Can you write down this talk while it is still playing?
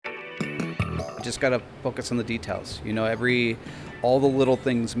Just got to focus on the details. All the little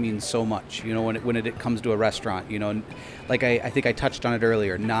things mean so much, when it comes to a restaurant, and like I think I touched on it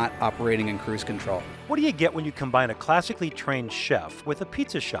earlier, not operating in cruise control. What do you get when you combine a classically trained chef with a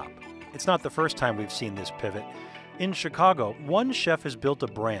pizza shop? It's not the first time we've seen this pivot. In Chicago, one chef has built a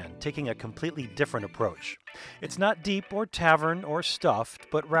brand, taking a completely different approach. It's not deep or tavern or stuffed,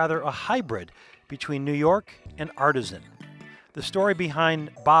 but rather a hybrid between New York and artisan. The story behind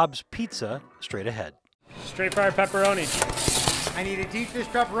Bob's Pizza, straight ahead. Straight fried pepperoni. I need a deep dish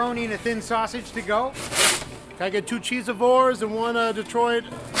pepperoni and a thin sausage to go. Can I get 2 cheesivores and 1 Detroit?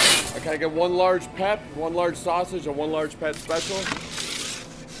 Can I get 1 large pep, 1 large sausage, and 1 large pet special?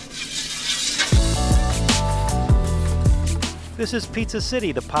 This is Pizza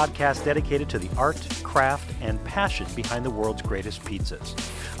City, the podcast dedicated to the art, craft, and passion behind the world's greatest pizzas.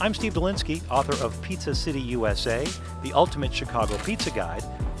 I'm Steve Dolinsky, author of Pizza City USA, the ultimate Chicago pizza guide,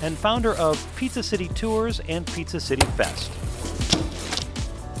 and founder of Pizza City Tours and Pizza City Fest.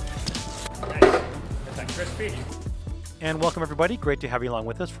 Crispy. And welcome, everybody. Great to have you along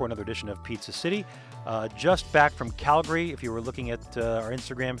with us for another edition of Pizza City. Just back from Calgary. If you were looking at our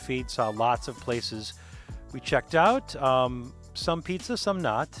Instagram feed, saw lots of places we checked out. Some pizza, some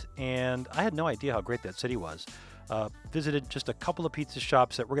not. And I had no idea how great that city was. Visited just a couple of pizza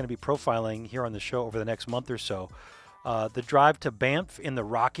shops that we're going to be profiling here on the show over the next month or so. The drive to Banff in the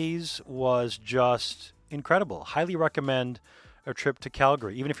Rockies was just incredible. Highly recommend a trip to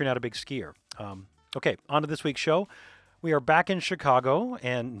Calgary, even if you're not a big skier. Okay, on to this week's show. We are back in Chicago,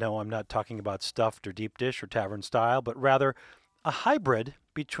 and no, I'm not talking about stuffed or deep dish or tavern style, but rather a hybrid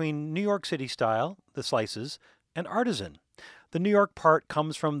between New York City style, the slices, and artisan. The New York part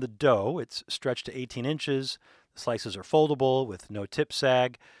comes from the dough. It's stretched to 18 inches. The slices are foldable with no tip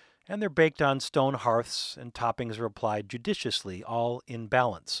sag, and they're baked on stone hearths, and toppings are applied judiciously, all in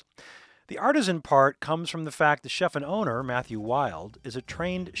balance. The artisan part comes from the fact the chef and owner, Mathew Wilde, is a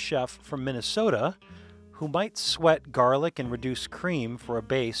trained chef from Minnesota who might sweat garlic and reduced cream for a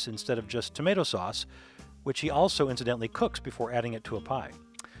base instead of just tomato sauce, which he also incidentally cooks before adding it to a pie.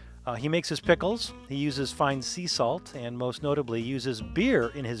 He makes his pickles, he uses fine sea salt, and most notably uses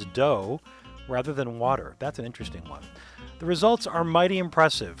beer in his dough rather than water. That's an interesting one. The results are mighty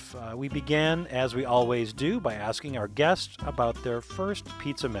impressive. We began, as we always do, by asking our guests about their first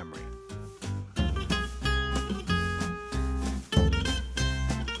pizza memory.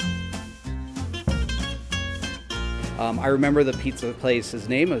 I remember the pizza place. His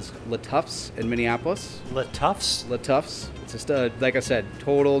name is Latouff's in Minneapolis. Latouff's? Latouff's. It's just, like I said,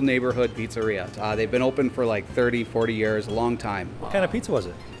 total neighborhood pizzeria. They've been open for like 30, 40 years, a long time. What kind of pizza was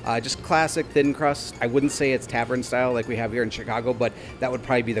it? Just classic thin crust. I wouldn't say it's tavern style like we have here in Chicago, but that would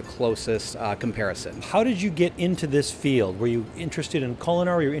probably be the closest comparison. How did you get into this field? Were you interested in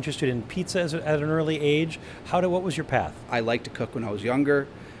culinary? Were you interested in pizza at an early age? What was your path? I liked to cook when I was younger.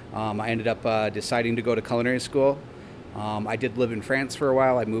 I ended up deciding to go to culinary school. I did live in France for a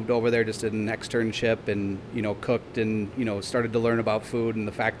while. I moved over there, just did an externship and, cooked and, started to learn about food and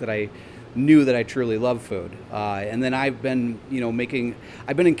the fact that I knew that I truly love food. And then I've been,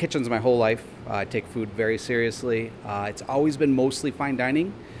 I've been in kitchens my whole life. I take food very seriously. It's always been mostly fine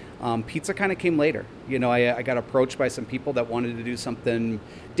dining. Pizza kind of came later. I got approached by some people that wanted to do something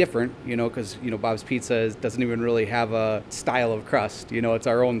different, because, Bob's Pizza doesn't even really have a style of crust. It's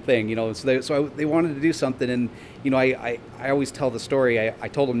our own thing, so they wanted to do something. And, I always tell the story. I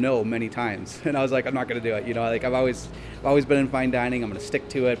told them no many times. And I was like, I'm not going to do it. I've always been in fine dining. I'm going to stick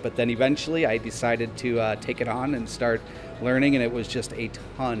to it. But then eventually I decided to take it on and start learning. And it was just a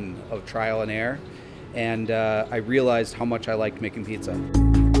ton of trial and error. And I realized how much I liked making pizza.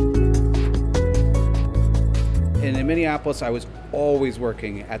 And in Minneapolis, I was always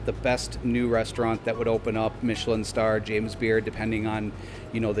working at the best new restaurant that would open up, Michelin star, James Beard, depending on,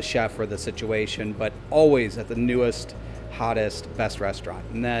 the chef or the situation, but always at the newest, hottest, best restaurant.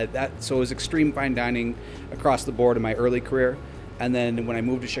 And so it was extreme fine dining across the board in my early career. And then when I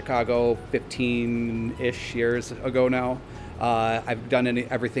moved to Chicago 15-ish years ago now, I've done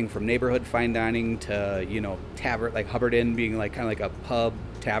everything from neighborhood fine dining to, tavern, like Hubbard Inn being like kind of like a pub,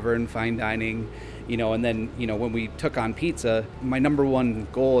 tavern, fine dining, and then, when we took on pizza, my number one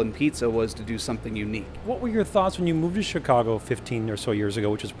goal in pizza was to do something unique. What were your thoughts when you moved to Chicago 15 or so years ago,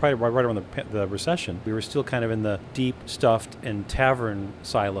 which was probably right around the recession? We were still kind of in the deep, stuffed, and tavern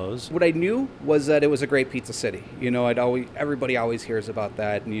silos. What I knew was that it was a great pizza city. Everybody always hears about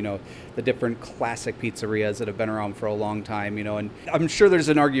that, and, the different classic pizzerias that have been around for a long time, and I'm sure there's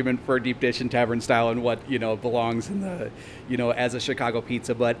an argument for deep dish and tavern style and what, belongs in the, as a Chicago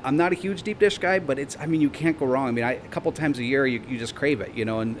pizza, but I'm not a huge deep dish guy, but I mean, you can't go wrong. I mean, a couple times a year, you just crave it,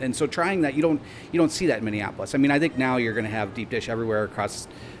 and so trying that, you don't see that in Minneapolis. I mean, I think now you're going to have deep dish everywhere across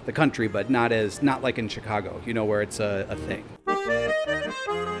the country, but not like in Chicago, where it's a thing.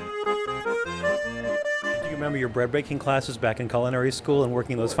 Do you remember your bread baking classes back in culinary school and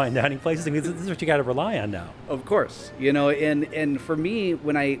working in those fine dining places? I mean, this is what you got to rely on now. Of course, and for me,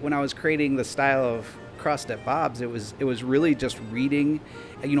 when I was creating the style of crust at Bob's, it was really just reading.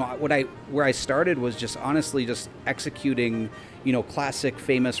 Where I started was just honestly just executing, classic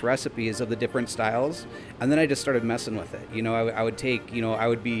famous recipes of the different styles, and then I just started messing with it. I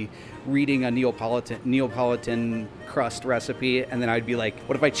would be reading a Neapolitan crust recipe, and then I'd be like,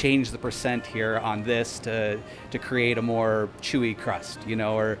 what if I change the percent here on this to create a more chewy crust,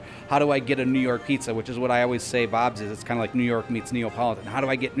 or how do I get a New York pizza, which is what I always say Bob's is. It's kind of like New York meets Neapolitan. How do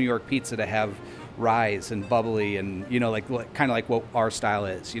I get New York pizza to have rise and bubbly and kind of like what our style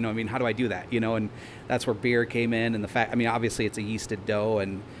is, how do I do that, and that's where beer came in, and the fact, obviously it's a yeasted dough,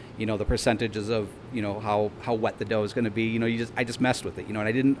 and the percentages of how wet the dough is going to be, I just messed with it, and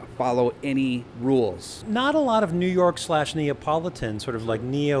I didn't follow any rules. Not a lot of New York / Neapolitan, sort of like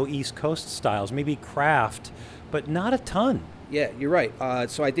neo East Coast styles, maybe craft, but not a ton. Yeah, you're right.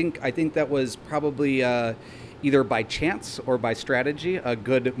 So I think that was probably either by chance or by strategy, a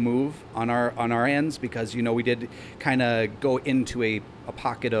good move on our ends, because we did kind of go into a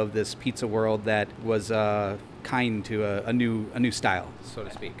pocket of this pizza world that was kind to a new style, so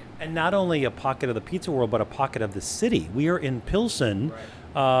to speak. And not only a pocket of the pizza world, but a pocket of the city. We are in Pilsen,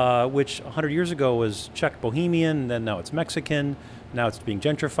 which 100 years ago was Czech Bohemian, then now it's Mexican. Now it's being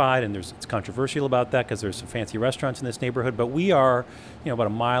gentrified, and it's controversial about that because there's some fancy restaurants in this neighborhood. But we are, about a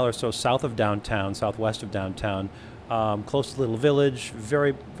mile or so south of downtown, southwest of downtown, close to Little Village,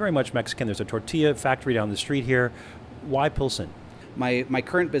 very, very much Mexican. There's a tortilla factory down the street here. Why Pilsen? My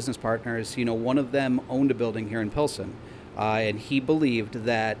current business partners, one of them owned a building here in Pilsen, and he believed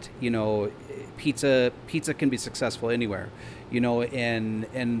that, pizza can be successful anywhere.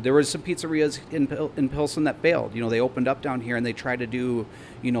 And there was some pizzerias in Pilsen that failed. They opened up down here and they tried to do,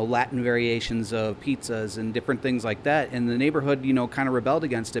 Latin variations of pizzas and different things like that. And the neighborhood, kind of rebelled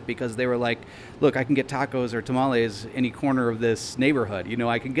against it because they were like, look, I can get tacos or tamales any corner of this neighborhood.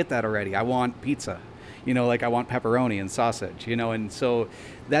 I can get that already. I want pizza. I want pepperoni and sausage, and so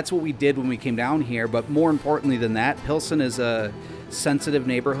that's what we did when we came down here. But more importantly than that, Pilsen is a sensitive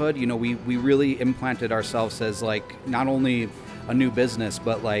neighborhood. We really implanted ourselves as not only a new business,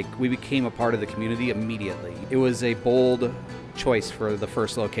 but we became a part of the community immediately. It was a bold choice for the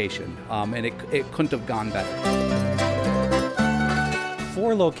first location, and it couldn't have gone better.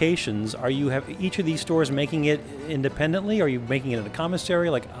 4 locations. Have each of these stores making it independently? Are you making it in a commissary?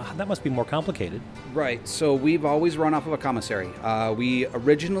 That must be more complicated. Right. So we've always run off of a commissary. We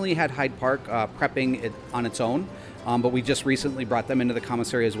originally had Hyde Park prepping it on its own, but we just recently brought them into the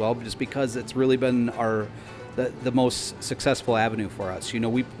commissary as well, just because it's really been the most successful avenue for us.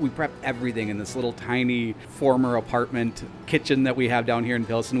 We prep everything in this little tiny former apartment kitchen that we have down here in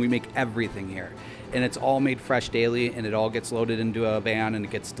Pilsen. We make everything here. And it's all made fresh daily, and it all gets loaded into a van and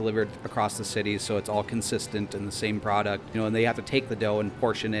it gets delivered across the city, so it's all consistent in the same product. And they have to take the dough and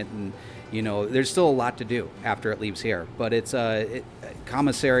portion it, and there's still a lot to do after it leaves here. But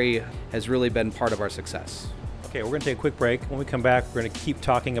commissary has really been part of our success. Okay, we're going to take a quick break. When we come back, we're going to keep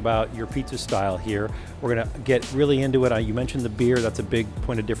talking about your pizza style here. We're going to get really into it. You mentioned the beer. That's a big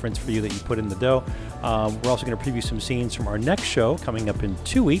point of difference for you that you put in the dough. We're also going to preview some scenes from our next show coming up in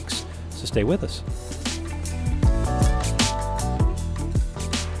 2 weeks. So stay with us.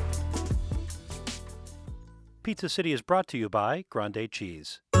 Pizza City is brought to you by Grande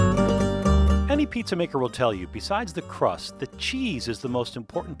Cheese. Any pizza maker will tell you, besides the crust, the cheese is the most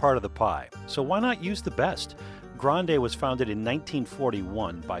important part of the pie. So why not use the best? Grande was founded in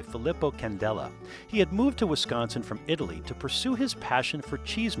 1941 by Filippo Candela. He had moved to Wisconsin from Italy to pursue his passion for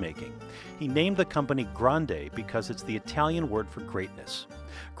cheese making. He named the company Grande because it's the Italian word for greatness.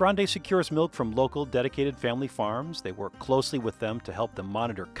 Grande secures milk from local dedicated family farms. They work closely with them to help them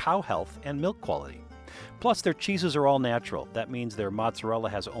monitor cow health and milk quality. Plus, their cheeses are all natural. That means their mozzarella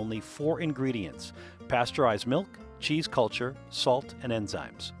has only 4 ingredients: pasteurized milk, cheese culture, salt, and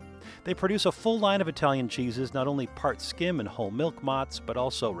enzymes. They produce a full line of Italian cheeses, not only part skim and whole milk mozz, but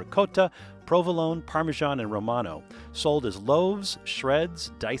also ricotta, provolone, parmesan, and romano, sold as loaves,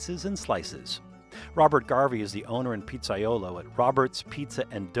 shreds, dices, and slices. Robert Garvey is the owner and pizzaiolo at Robert's Pizza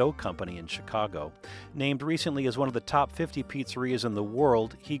and Dough Company in Chicago. Named recently as one of the top 50 pizzerias in the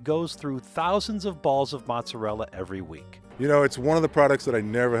world, he goes through thousands of balls of mozzarella every week. You know, it's one of the products that I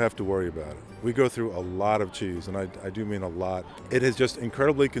never have to worry about. We go through a lot of cheese, and I do mean a lot. It is just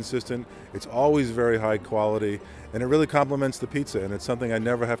incredibly consistent. It's always very high quality, and it really complements the pizza, and it's something I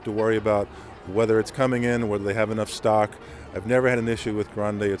never have to worry about whether it's coming in, whether they have enough stock. I've never had an issue with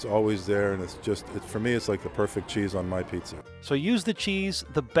Grande. It's always there, and for me, it's like the perfect cheese on my pizza. So use the cheese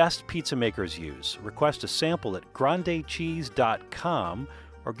the best pizza makers use. Request a sample at grandecheese.com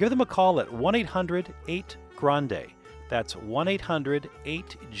or give them a call at 1-800-8-GRANDE. That's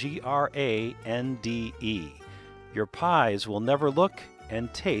 1-800-8-GRANDE. Your pies will never look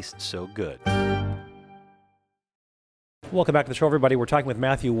and taste so good. Welcome back to the show, everybody. We're talking with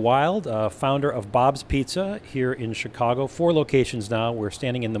Mathew Wilde, founder of Bob's Pizza here in Chicago. 4 locations now. We're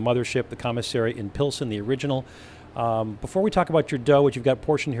standing in the mothership, the commissary in Pilsen, the original. Before we talk about your dough, which you've got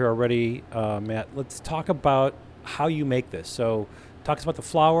portioned here already, Matt, let's talk about how you make this. So talk us about the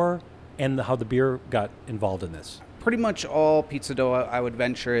flour and how the beer got involved in this. Pretty much all pizza dough, I would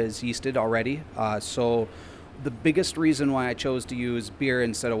venture, is yeasted already. So the biggest reason why I chose to use beer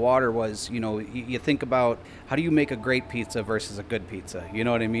instead of water was, you think about how do you make a great pizza versus a good pizza? You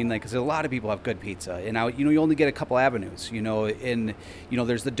know what I mean? Like, because a lot of people have good pizza, and now you only get a couple avenues.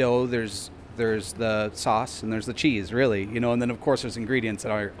 There's the dough, there's the sauce, and there's the cheese, really. And then of course there's ingredients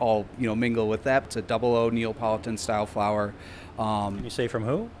that are all mingle with that. It's a 00 Neapolitan style flour. Can you say from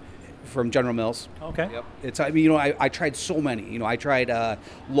who? From General Mills. Okay. Yep. I tried so many. I tried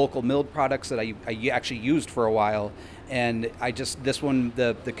local milled products that I actually used for a while, and this one,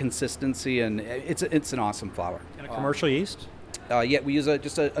 the consistency, and it's an awesome flour. And a commercial yeast? Yeah, we use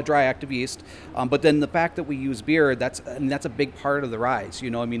just a dry active yeast, but then the fact that we use beer, that's a big part of the rise.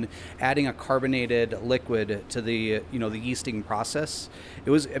 Adding a carbonated liquid to the the yeasting process,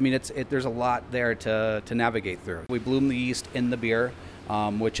 there's a lot there to navigate through. We bloom the yeast in the beer.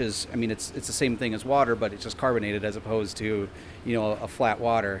 Which is, it's the same thing as water, but it's just carbonated as opposed to, a flat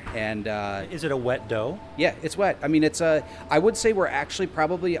water. And is it a wet dough? Yeah, it's wet. I would say we're actually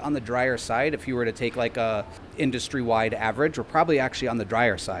probably on the drier side. If you were to take like a industry-wide average, we're probably actually on the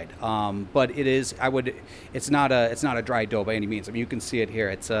drier side. But it is, it's not a dry dough by any means. You can see it here.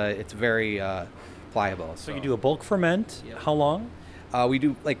 It's very pliable. So you do a bulk ferment. Yeah. How long? We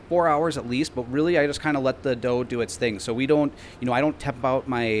do like 4 hours at least, but really I just kind of let the dough do its thing. So we don't, I don't temp out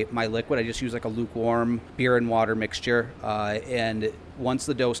my liquid. I just use like a lukewarm beer and water mixture. And once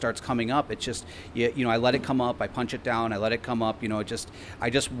the dough starts coming up, it's just, I let it come up, I punch it down, I let it come up, I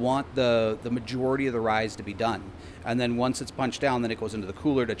just want the majority of the rise to be done. And then once it's punched down, then it goes into the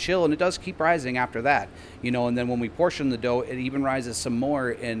cooler to chill, and it does keep rising after that, and then when we portion the dough, it even rises some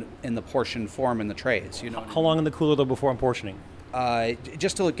more in the portion form in the trays, How long in the cooler though before I'm portioning?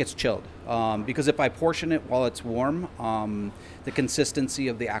 Just till it gets chilled, because if I portion it while it's warm, the consistency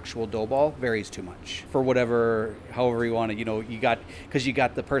of the actual dough ball varies too much for however you want to, because you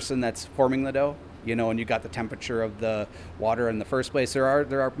got the person that's forming the dough, and you got the temperature of the water in the first place. There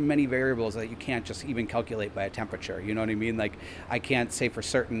are many variables that you can't just even calculate by a temperature. You know what I mean? Like, I can't say for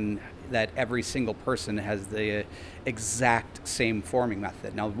certain that every single person has the exact same forming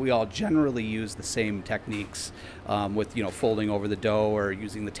method. Now, we all generally use the same techniques with, folding over the dough or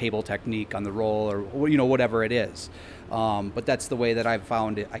using the table technique on the roll or, whatever it is. But that's the way that I've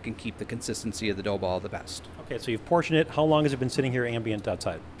found it. I can keep the consistency of the dough ball the best. Okay, so you've portioned it. How long has it been sitting here ambient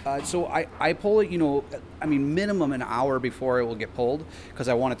outside? So I pull it, minimum an hour before it will get pulled because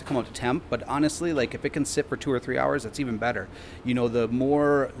I want it to come up to temp. But honestly, like if it can sit for 2 or 3 hours, that's even better.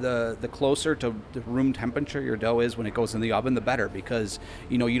 The closer to the room temperature your dough is when it goes in the oven, the better, because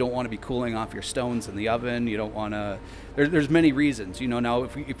you don't want to be cooling off your stones in the oven. You don't want to. There's many reasons. Now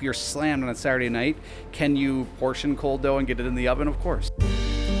if you're slammed on a Saturday night, can you portion cold dough and get it in the oven? Of course.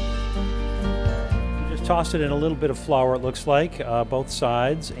 Tossed it in a little bit of flour, it looks like, both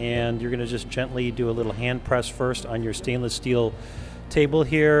sides, and you're going to just gently do a little hand press first on your stainless steel table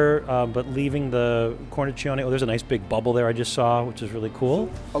here, but leaving the cornicione. Oh, there's a nice big bubble there I just saw, which is really cool.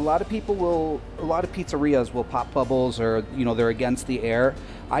 A lot of pizzerias will pop bubbles, or they're against the air.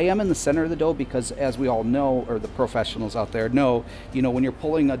 I am in the center of the dough because, as we all know, or the professionals out there know, when you're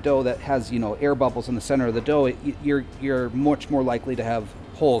pulling a dough that has air bubbles in the center of the dough, you're much more likely to have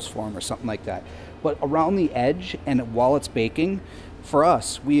holes form or something like that. But around the edge and while it's baking, for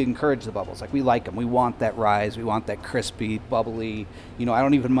us, we encourage the bubbles. Like, we like them. We want that rise. We want that crispy, bubbly. I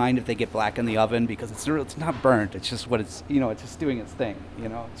don't even mind if they get black in the oven because it's not burnt. It's just what it's just doing its thing. So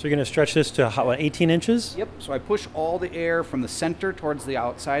you're going to stretch this to 18 inches? Yep. So I push all the air from the center towards the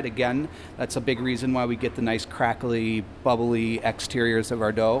outside. Again, that's a big reason why we get the nice crackly, bubbly exteriors of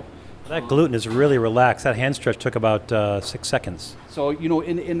our dough. That gluten is really relaxed. That hand stretch took about 6 seconds. So,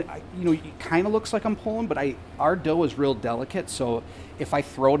 it kind of looks like I'm pulling, but our dough is real delicate. So if I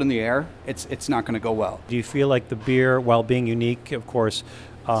throw it in the air, it's not going to go well. Do you feel like the beer, while being unique, of course,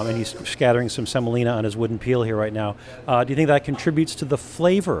 and he's scattering some semolina on his wooden peel here right now, do you think that contributes to the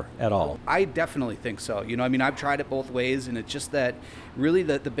flavor at all? I definitely think so. I've tried it both ways, and it's just that really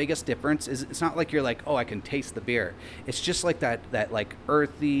the biggest difference is it's not like you're like, oh, I can taste the beer. It's just like that like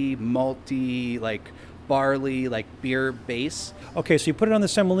earthy, malty, like barley, like beer base. Okay, so you put it on the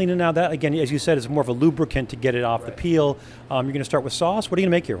semolina now. That, again, as you said, is more of a lubricant to get it off the peel. You're going to start with sauce. What are you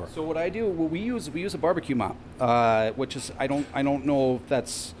going to make here? So what I do, we use a barbecue mop, which is I don't know if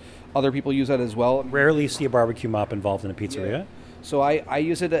that's other people use that as well. Rarely see a barbecue mop involved in a pizzeria. Yeah. So I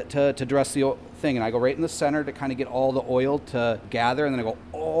use it to dress the thing, and I go right in the center to kind of get all the oil to gather, and then I go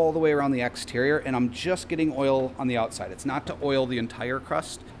all the way around the exterior, and I'm just getting oil on the outside. It's not to oil the entire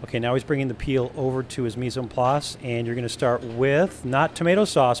crust. Okay, now he's bringing the peel over to his mise en place, and you're going to start with not tomato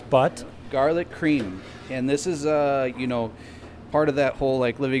sauce, but garlic cream. And this is part of that whole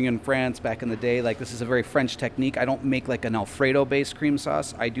like living in France back in the day. Like, this is a very French technique. I don't make like an Alfredo based cream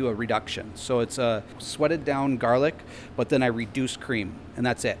sauce. I do a reduction. So it's a sweated down garlic, but then I reduce cream, and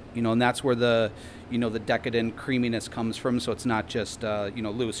that's it. And that's where the decadent creaminess comes from. So it's not just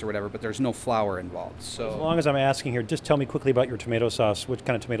loose or whatever, but there's no flour involved. So as long as I'm asking here, just tell me quickly about your tomato sauce. What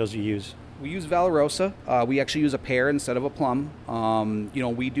kind of tomatoes do you use? We use Valorosa. We actually use a pear instead of a plum.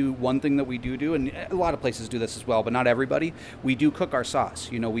 We do one thing that we do, and a lot of places do this as well, but not everybody. We do cook our sauce.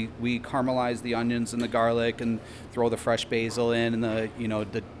 We caramelize the onions and the garlic and throw the fresh basil in and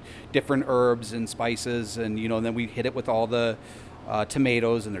the different herbs and spices, and then we hit it with all the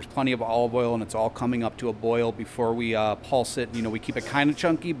tomatoes, and there's plenty of olive oil, and it's all coming up to a boil before we pulse it. We keep it kind of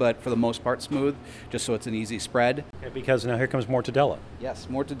chunky, but for the most part smooth, just so it's an easy spread. Okay, because now here comes mortadella. Yes,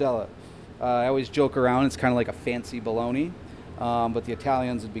 mortadella. I always joke around, it's kind of like a fancy bologna, but the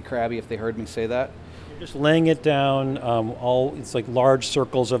Italians would be crabby if they heard me say that. You're just laying it down, it's like large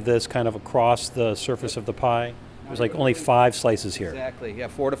circles of this kind of across the surface of the pie. There's like only 5 slices here. Exactly, yeah,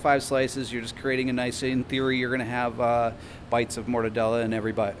 4 to 5 slices. You're just creating a nice, in theory, you're going to have bites of mortadella in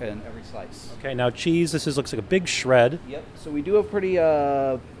every slice. Okay, now cheese, looks like a big shred. Yep, so we do a pretty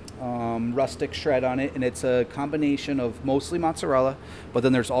rustic shred on it, and it's a combination of mostly mozzarella, but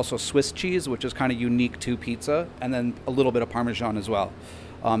then there's also Swiss cheese, which is kind of unique to pizza, and then a little bit of Parmesan as well.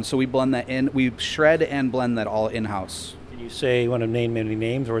 So we blend that in. We shred and blend that all in-house. Can you say, you want to name any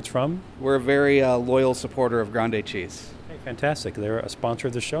names, where it's from? We're a very loyal supporter of Grande cheese. Okay, fantastic. They're a sponsor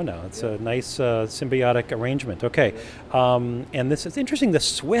of the show now. It's a nice symbiotic arrangement. Okay, and this is interesting, the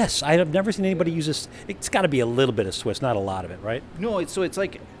Swiss. I have never seen anybody use this. It's got to be a little bit of Swiss, not a lot of it, right? No, it's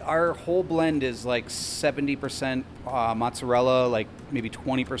like our whole blend is like 70% mozzarella, like maybe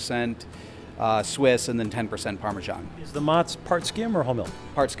 20% Swiss, and then 10% Parmesan. Is the mozz part skim or whole milk?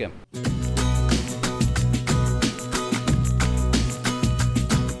 Part skim.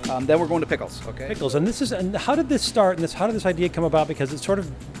 Then we're going to pickles, okay? Pickles, and how did this start, and how did this idea come about? Because it's sort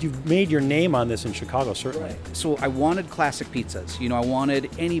of, you've made your name on this in Chicago, certainly. Right. So I wanted classic pizzas. I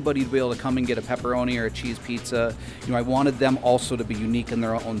wanted anybody to be able to come and get a pepperoni or a cheese pizza. I wanted them also to be unique in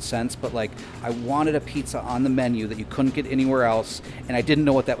their own sense, but like, I wanted a pizza on the menu that you couldn't get anywhere else, and I didn't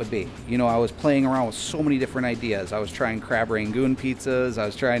know what that would be. I was playing around with so many different ideas. I was trying crab rangoon pizzas. I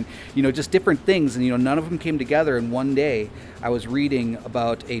was trying, just different things, and none of them came together. And one day, I was reading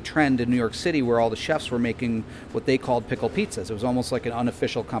about a trend in New York City where all the chefs were making what they called pickle pizzas. It was almost like an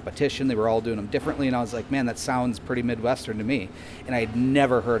unofficial competition. They were all doing them differently, and I was like, man, that sounds pretty Midwestern to me. And I had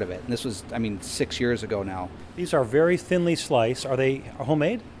never heard of it. And this was, 6 years ago now. These are very thinly sliced. Are they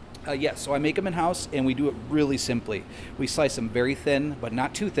homemade? Yes, so I make them in-house, and we do it really simply. We slice them very thin, but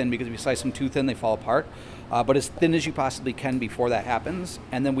not too thin, because if you slice them too thin, they fall apart. But as thin as you possibly can before that happens.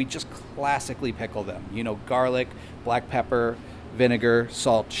 And then we just classically pickle them. Garlic, black pepper, vinegar,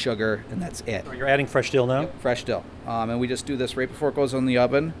 salt, sugar, and that's it. You're adding fresh dill now? Yep, fresh dill. And we just do this right before it goes in the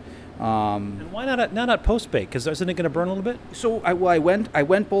oven. And why not post bake? Because isn't it going to burn a little bit? So I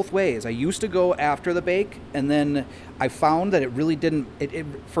went both ways. I used to go after the bake, and then I found that it really didn't.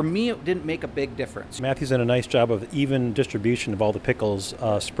 For me, it didn't make a big difference. Matthew's done a nice job of even distribution of all the pickles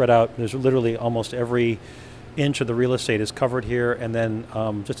spread out. There's literally almost every inch of the real estate is covered here, and then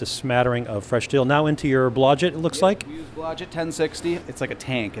just a smattering of fresh dill. Now into your Blodgett, it looks like? We use Blodgett 1060. It's like a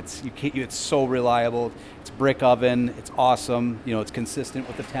tank. It's so reliable. It's brick oven. It's awesome. It's consistent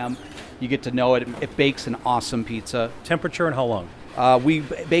with the temp. You get to know it. It bakes an awesome pizza. Temperature and how long? We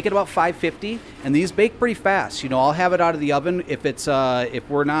bake at about 550, and these bake pretty fast. I'll have it out of the oven if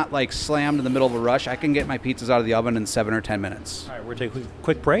we're not like slammed in the middle of a rush. I can get my pizzas out of the oven in 7 or 10 minutes. All right, we're going to take a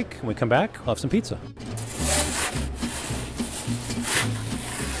quick break. When we come back, we'll have some pizza.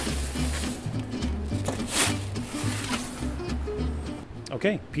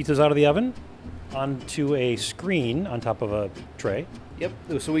 Okay, pizza's out of the oven onto a screen on top of a tray. Yep.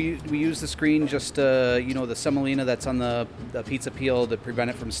 So we use the screen just the semolina that's on the pizza peel to prevent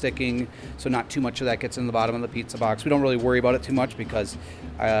it from sticking. So not too much of that gets in the bottom of the pizza box. We don't really worry about it too much because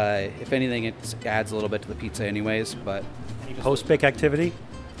if anything, it adds a little bit to the pizza anyways. But any post-bake activity?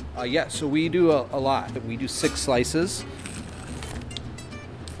 Yeah. So we do a lot. We do 6 slices.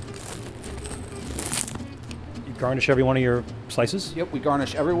 You garnish every one of your slices? Yep. We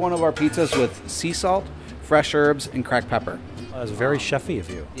garnish every one of our pizzas with sea salt, fresh herbs, and cracked pepper. That's very chefy of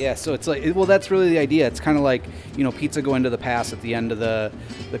you. Yeah, so it's like, well, that's really the idea. It's kind of like, pizza going to the pass at the end of the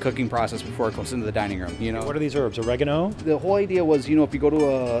cooking process before it goes into the dining room, What are these herbs? Oregano? The whole idea was, if you go to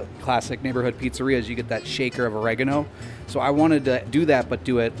a classic neighborhood pizzerias, you get that shaker of oregano. So I wanted to do that, but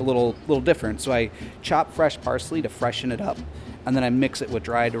do it a little different. So I chop fresh parsley to freshen it up, and then I mix it with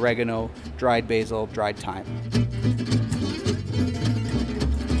dried oregano, dried basil, dried thyme.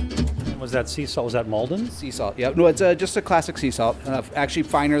 Was that sea salt? Was that Malden? Sea salt, yeah. No, it's just a classic sea salt. Actually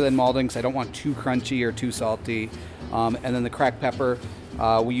finer than Malden because I don't want too crunchy or too salty. And then the cracked pepper.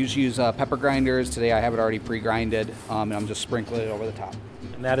 We usually use pepper grinders. Today I have it already pre-grinded, and I'm just sprinkling it over the top.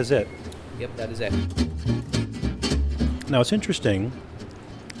 And that is it? Yep, that is it. Now, it's interesting.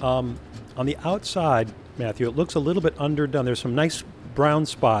 On the outside, Matthew, it looks a little bit underdone. There's some nice brown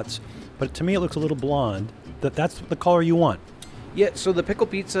spots, but to me it looks a little blonde. That's the color you want. Yeah, so the pickle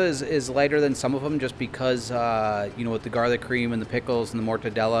pizza is lighter than some of them just because, with the garlic cream and the pickles and the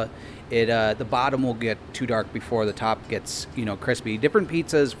mortadella, the bottom will get too dark before the top gets, crispy. Different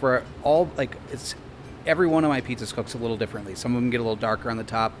pizzas for every one of my pizzas cooks a little differently. Some of them get a little darker on the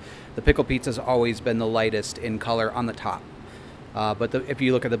top. The pickle pizza's always been the lightest in color on the top. But if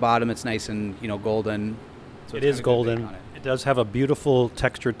you look at the bottom, it's nice and, golden. So it is golden. It does have a beautiful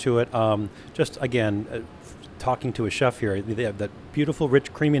texture to it. Just, again, talking to a chef here, they have that beautiful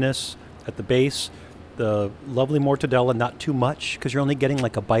rich creaminess at the base, the lovely mortadella, not too much because you're only getting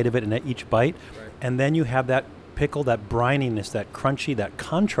like a bite of it in each bite. Right. And then you have that pickle, that brininess, that crunchy, that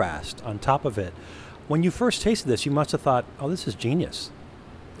contrast on top of it. When you first tasted this, you must have thought, oh, this is genius.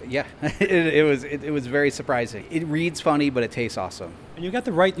 Yeah, it was very surprising. It reads funny, but it tastes awesome. And you've got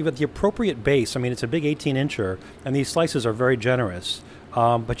the appropriate base. I mean, it's a big 18-incher, and these slices are very generous.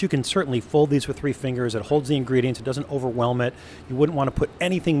 But you can certainly fold these with 3 fingers. It holds the ingredients. It doesn't overwhelm it. You wouldn't want to put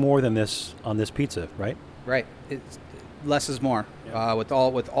anything more than this on this pizza, right? Right. It's less is more. Yeah. With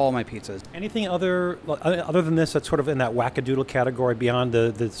all my pizzas. Anything other than this that's sort of in that wackadoodle category beyond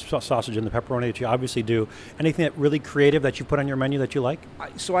the sausage and the pepperoni that you obviously do? Anything that really creative that you put on your menu that you like?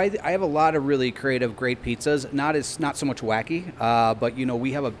 So I have a lot of really creative, great pizzas. Not so much wacky, but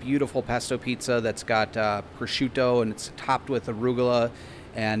we have a beautiful pesto pizza that's got prosciutto and it's topped with arugula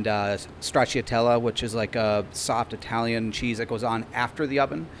and stracciatella, which is like a soft Italian cheese that goes on after the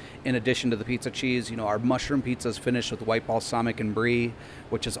oven. In addition to the pizza cheese, our mushroom pizza is finished with white balsamic and brie,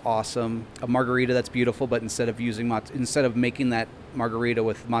 which is awesome. A margarita that's beautiful, but instead of making that margarita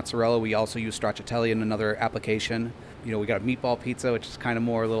with mozzarella, we also use stracciatella in another application. We got a meatball pizza, which is kind of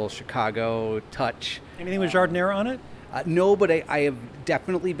more a little Chicago touch. Anything with giardiniera on it? No, but I have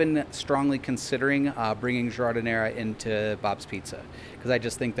definitely been strongly considering bringing giardiniera into Bob's Pizza because I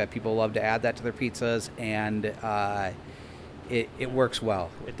just think that people love to add that to their pizzas, and it works well.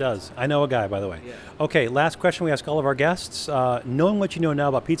 It does. I know a guy, by the way. Yeah. Okay, last question we ask all of our guests. Knowing what you know now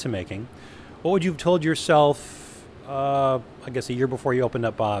about pizza making, what would you have told yourself, I guess a year before you opened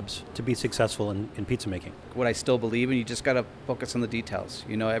up Bob's, to be successful in pizza making? What I still believe in, you just got to focus on the details.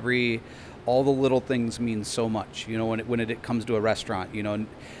 All the little things mean so much, when it comes to a restaurant,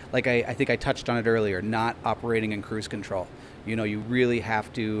 like I think I touched on it earlier, not operating in cruise control. You really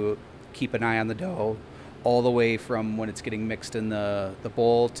have to keep an eye on the dough all the way from when it's getting mixed in the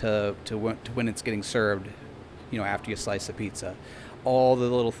bowl to when it's getting served, after you slice the pizza. All the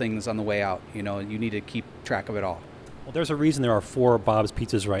little things on the way out, you need to keep track of it all. Well, there's a reason there are 4 Bob's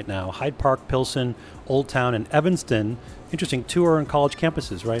Pizzas right now. Hyde Park, Pilsen, Old Town, and Evanston. Interesting, 2 are on college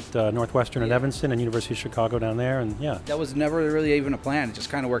campuses, right? Northwestern and Evanston and University of Chicago down there, and yeah. That was never really even a plan. It just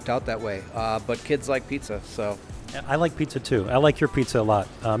kind of worked out that way. But kids like pizza, so. I like pizza too. I like your pizza a lot.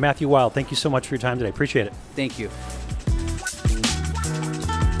 Mathew Wilde, thank you so much for your time today. Appreciate it. Thank you.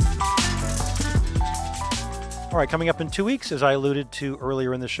 All right, coming up in 2 weeks, as I alluded to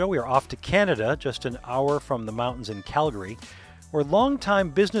earlier in the show, we are off to Canada, just an hour from the mountains in Calgary, where longtime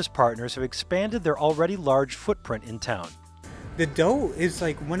business partners have expanded their already large footprint in town. The dough is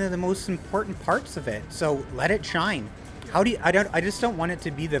like one of the most important parts of it, so let it shine. I just don't want it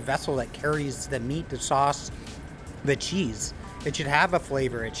to be the vessel that carries the meat, the sauce, the cheese. It should have a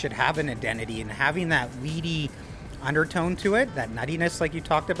flavor, it should have an identity, and having that weedy undertone to it, that nuttiness like you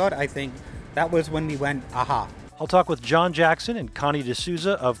talked about, I think that was when we went, aha. I'll talk with John Jackson and Connie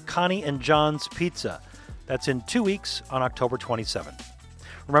D'Souza of Connie and John's Pizza. That's in 2 weeks on October 27th.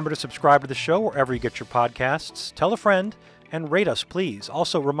 Remember to subscribe to the show wherever you get your podcasts. Tell a friend and rate us, please.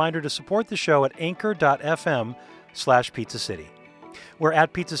 Also, reminder to support the show at anchor.fm/Pizza City. We're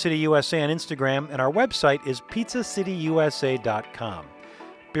at Pizza City USA on Instagram, and our website is pizzacityusa.com.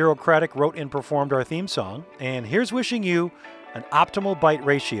 Bureaucratic wrote and performed our theme song, and here's wishing you an optimal bite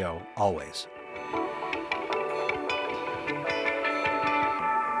ratio always.